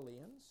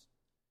Galileans?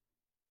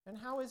 And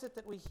how is it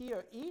that we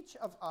hear each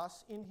of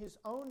us in his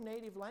own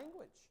native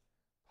language?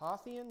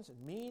 Parthians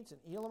and Medes and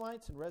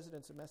Elamites and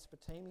residents of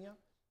Mesopotamia,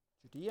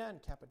 Judea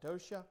and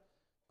Cappadocia,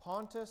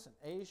 Pontus and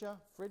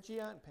Asia,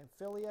 Phrygia and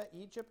Pamphylia,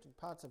 Egypt and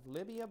parts of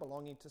Libya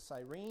belonging to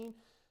Cyrene,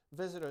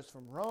 visitors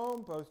from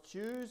Rome, both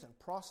Jews and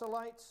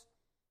proselytes,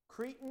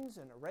 Cretans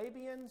and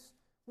Arabians.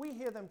 We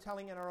hear them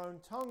telling in our own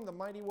tongue the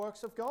mighty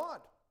works of God.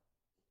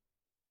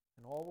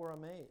 And all were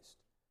amazed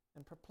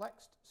and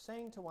perplexed,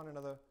 saying to one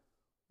another,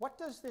 What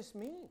does this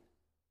mean?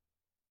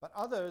 But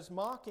others,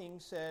 mocking,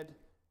 said,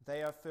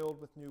 They are filled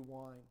with new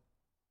wine.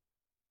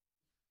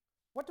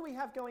 What do we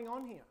have going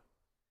on here?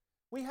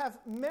 We have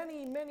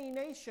many, many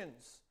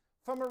nations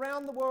from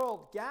around the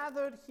world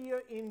gathered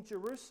here in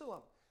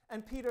Jerusalem.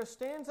 And Peter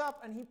stands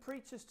up and he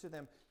preaches to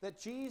them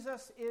that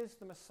Jesus is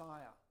the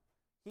Messiah.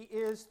 He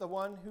is the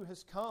one who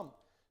has come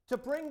to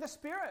bring the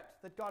Spirit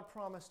that God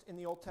promised in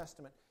the Old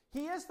Testament.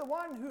 He is the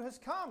one who has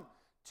come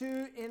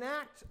to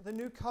enact the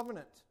new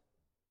covenant.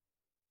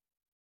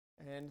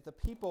 And the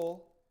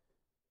people,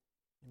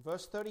 in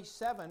verse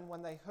 37,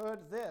 when they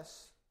heard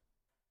this,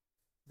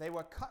 they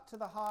were cut to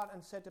the heart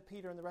and said to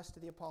Peter and the rest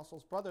of the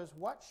apostles, Brothers,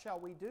 what shall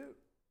we do?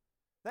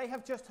 They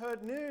have just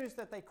heard news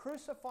that they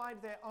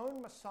crucified their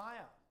own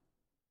Messiah.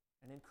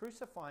 And in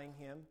crucifying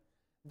him,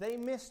 they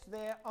missed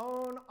the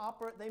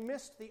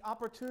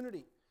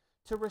opportunity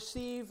to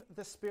receive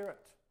the Spirit,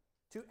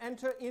 to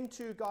enter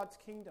into God's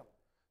kingdom,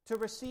 to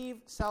receive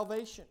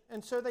salvation.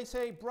 And so they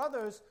say,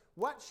 brothers,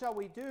 what shall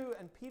we do?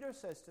 And Peter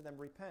says to them,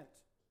 repent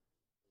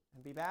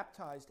and be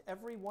baptized,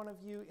 every one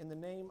of you, in the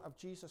name of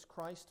Jesus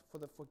Christ for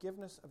the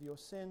forgiveness of your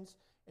sins,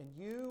 and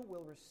you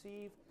will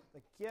receive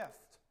the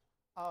gift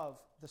of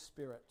the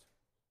Spirit.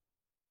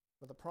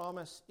 For the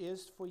promise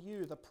is for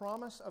you. The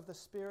promise of the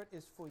Spirit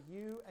is for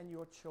you and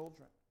your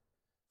children,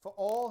 for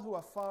all who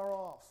are far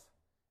off,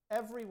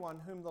 everyone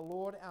whom the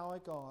Lord our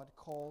God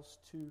calls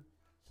to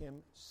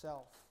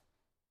himself.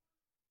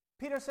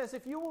 Peter says,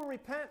 if you will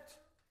repent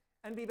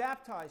and be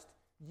baptized,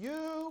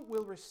 you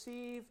will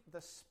receive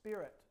the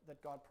Spirit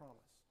that God promised.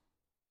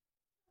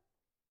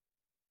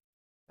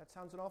 That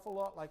sounds an awful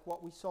lot like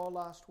what we saw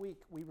last week.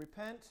 We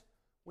repent,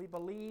 we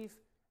believe,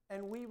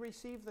 and we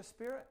receive the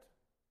Spirit.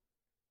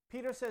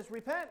 Peter says,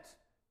 repent,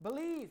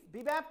 believe,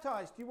 be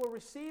baptized. You will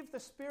receive the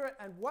Spirit,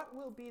 and what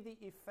will be the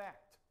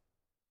effect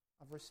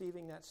of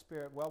receiving that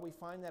Spirit? Well, we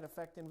find that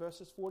effect in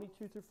verses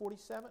 42 through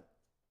 47.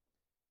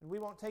 And we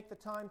won't take the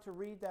time to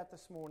read that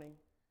this morning,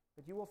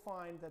 but you will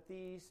find that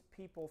these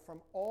people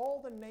from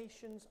all the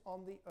nations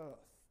on the earth,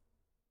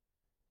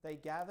 they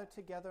gather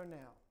together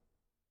now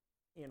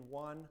in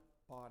one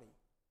body.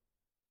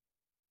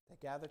 They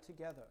gather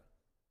together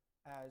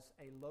as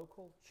a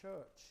local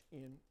church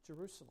in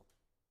Jerusalem.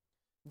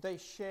 They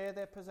share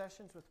their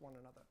possessions with one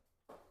another.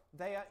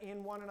 They are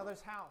in one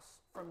another's house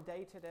from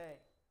day to day.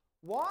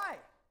 Why?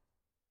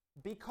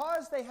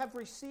 Because they have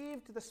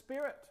received the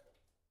Spirit.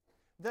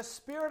 The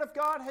Spirit of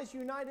God has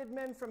united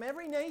men from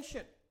every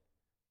nation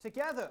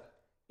together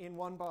in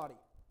one body,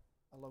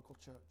 a local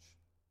church.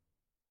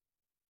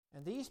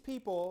 And these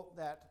people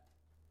that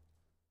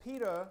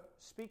Peter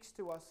speaks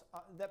to us,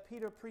 that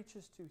Peter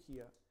preaches to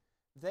here,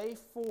 they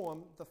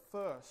form the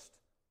first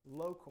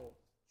local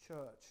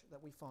church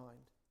that we find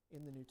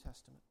in the New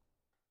Testament.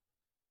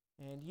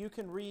 And you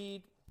can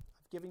read,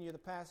 I've given you the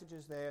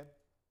passages there,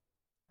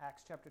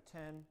 Acts chapter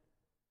 10,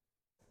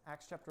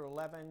 Acts chapter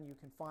 11, you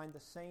can find the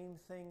same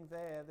thing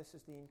there. This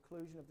is the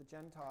inclusion of the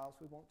Gentiles.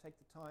 We won't take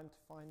the time to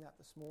find that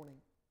this morning.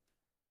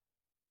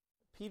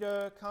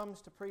 Peter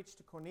comes to preach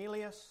to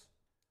Cornelius.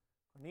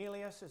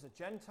 Cornelius is a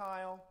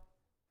Gentile.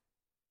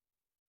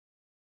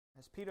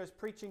 As Peter's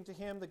preaching to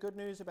him the good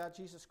news about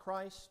Jesus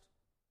Christ,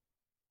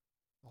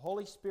 the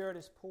Holy Spirit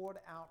is poured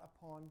out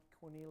upon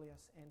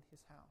Cornelius and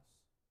his house.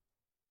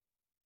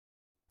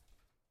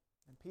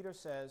 And Peter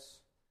says,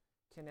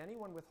 can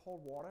anyone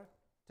withhold water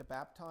to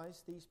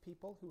baptize these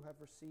people who have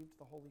received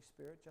the Holy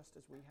Spirit just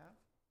as we have?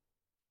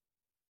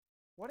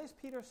 What is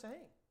Peter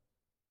saying?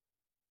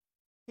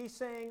 He's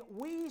saying,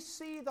 we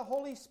see the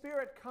Holy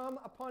Spirit come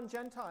upon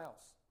Gentiles.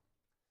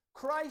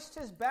 Christ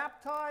has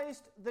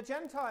baptized the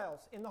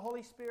Gentiles in the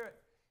Holy Spirit.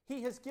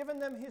 He has given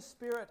them his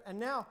Spirit. And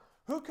now,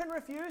 who can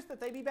refuse that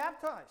they be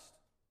baptized?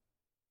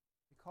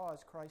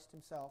 Because Christ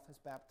himself has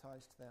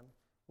baptized them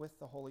with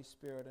the Holy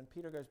Spirit. And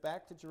Peter goes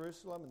back to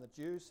Jerusalem, and the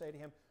Jews say to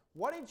him,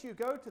 what did you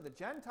go to the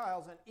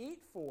Gentiles and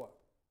eat for?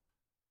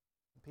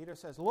 And Peter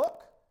says,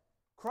 look,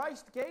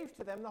 Christ gave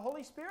to them the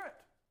Holy Spirit.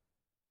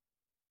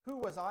 Who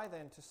was I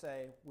then to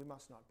say we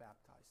must not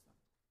baptize them?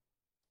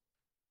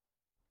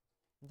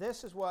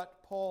 This is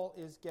what Paul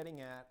is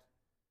getting at.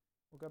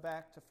 We'll go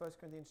back to 1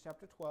 Corinthians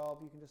chapter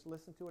 12. You can just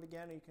listen to it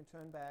again, or you can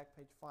turn back,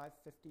 page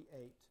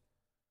 558.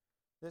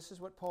 This is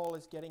what Paul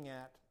is getting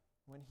at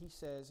when he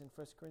says in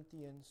 1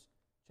 Corinthians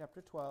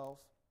chapter 12,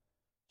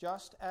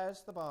 just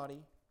as the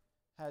body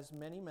has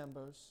many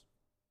members,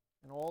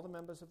 and all the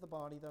members of the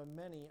body, though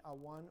many, are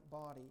one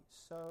body,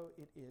 so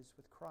it is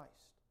with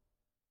Christ.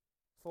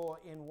 For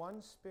in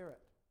one Spirit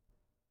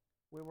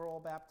we were all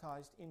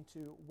baptized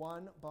into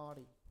one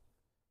body,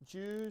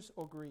 Jews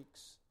or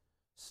Greeks,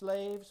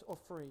 slaves or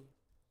free,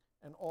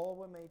 and all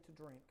were made to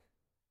drink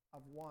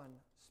of one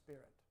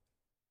Spirit.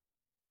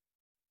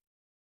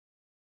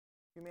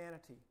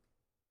 Humanity,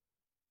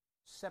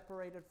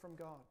 separated from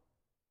God,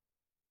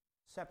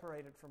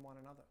 separated from one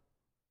another.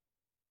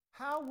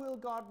 How will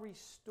God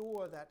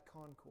restore that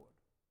concord?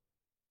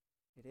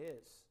 It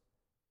is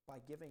by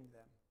giving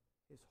them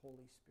his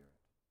Holy Spirit.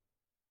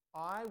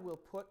 I will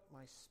put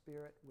my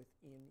Spirit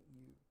within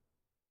you.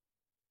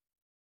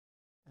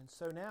 And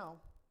so now,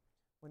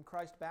 when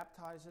Christ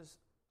baptizes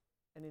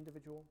an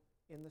individual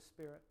in the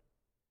Spirit,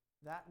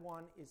 that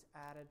one is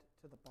added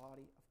to the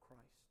body of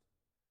Christ.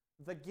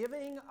 The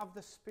giving of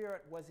the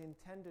Spirit was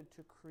intended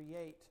to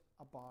create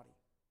a body.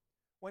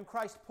 When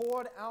Christ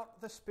poured out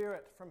the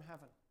Spirit from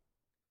heaven,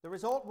 the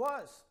result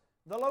was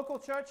the local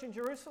church in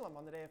Jerusalem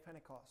on the day of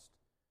Pentecost.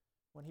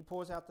 When he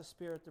pours out the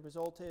Spirit, the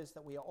result is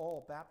that we are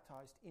all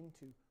baptized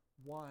into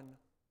one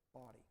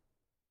body.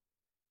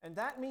 And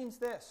that means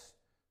this: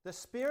 the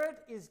Spirit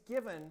is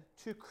given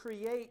to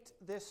create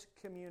this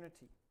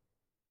community.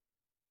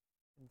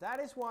 And that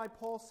is why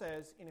Paul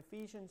says in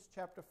Ephesians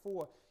chapter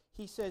 4,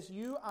 he says,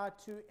 you are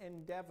to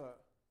endeavor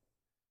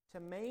to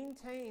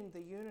maintain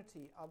the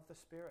unity of the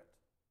Spirit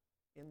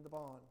in the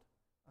bond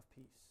of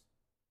peace.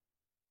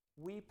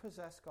 We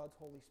possess God's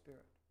Holy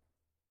Spirit.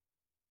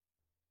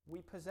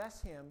 We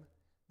possess him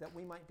that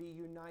we might be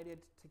united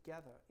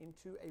together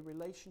into a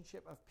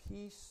relationship of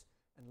peace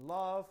and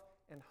love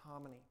and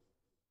harmony.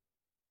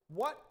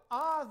 What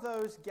are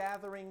those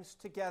gatherings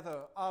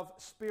together of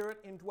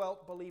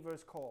Spirit-indwelt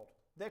believers called?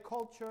 They're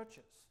called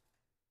churches.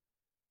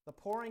 The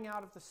pouring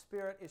out of the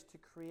Spirit is to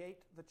create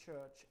the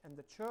church, and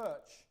the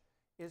church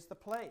is the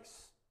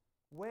place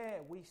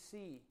where we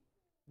see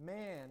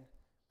man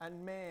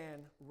and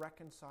man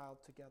reconciled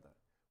together,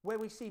 where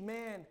we see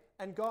man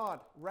and God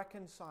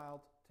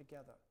reconciled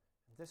together.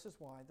 And this is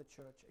why the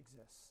church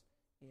exists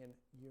in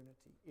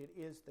unity. It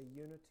is the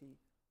unity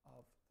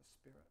of the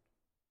Spirit.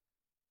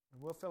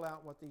 And we'll fill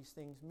out what these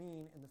things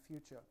mean in the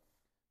future.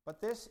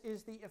 But this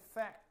is the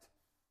effect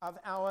of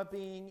our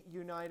being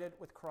united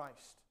with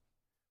Christ.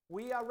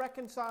 We are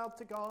reconciled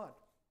to God.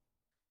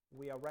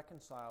 We are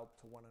reconciled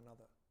to one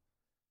another.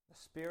 The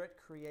Spirit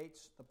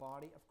creates the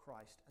body of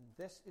Christ, and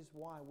this is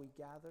why we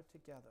gather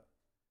together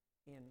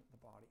in the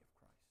body of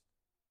Christ,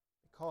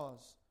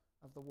 because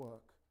of the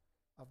work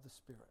of the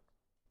Spirit.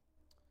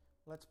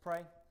 Let's pray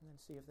and then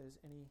see if there's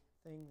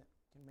anything that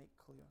can make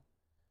clear.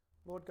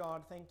 Lord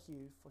God, thank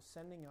you for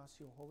sending us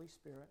your Holy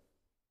Spirit.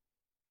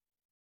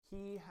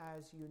 He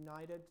has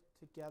united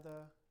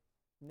together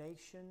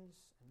nations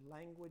and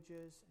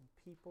languages and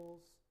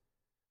peoples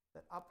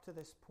that up to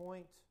this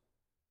point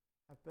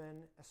have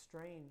been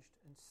estranged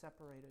and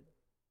separated.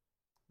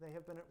 They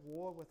have been at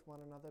war with one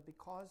another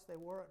because they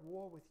were at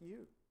war with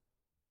you.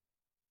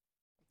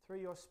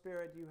 Through your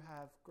Spirit, you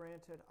have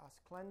granted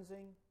us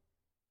cleansing.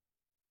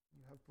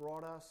 You have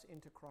brought us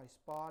into Christ's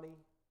body.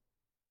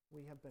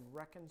 We have been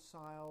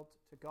reconciled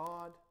to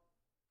God.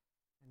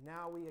 And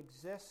now we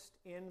exist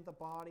in the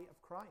body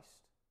of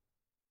Christ.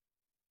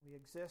 We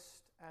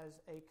exist as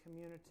a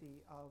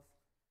community of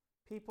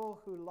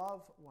people who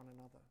love one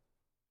another,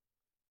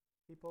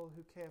 people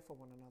who care for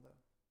one another,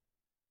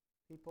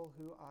 people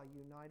who are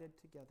united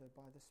together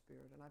by the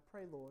Spirit. And I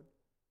pray, Lord,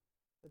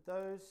 that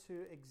those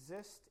who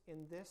exist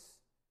in this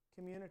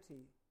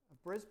community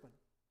of Brisbane,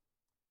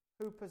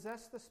 who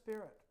possess the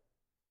Spirit,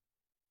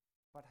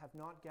 but have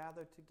not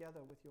gathered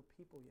together with your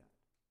people yet,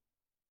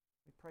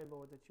 we pray,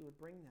 Lord, that you would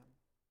bring them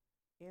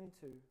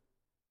into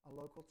a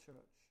local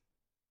church,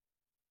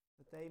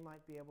 that they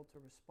might be able to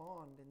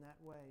respond in that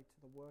way to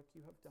the work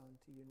you have done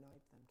to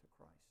unite them to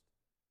Christ.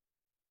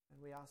 And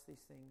we ask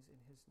these things in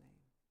his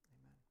name.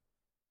 Amen.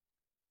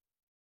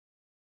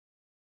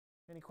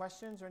 Any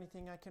questions or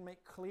anything I can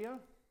make clear?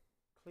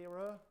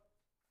 Clearer?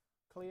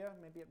 Clear?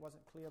 Maybe it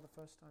wasn't clear the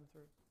first time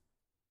through.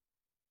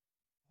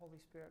 Holy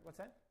Spirit, what's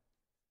that?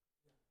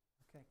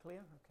 Okay,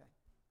 clear? Okay.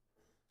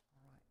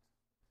 All right.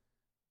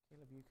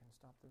 Caleb, you can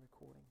stop the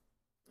recording.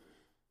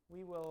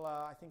 We will,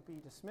 I think, be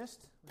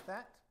dismissed with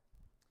that.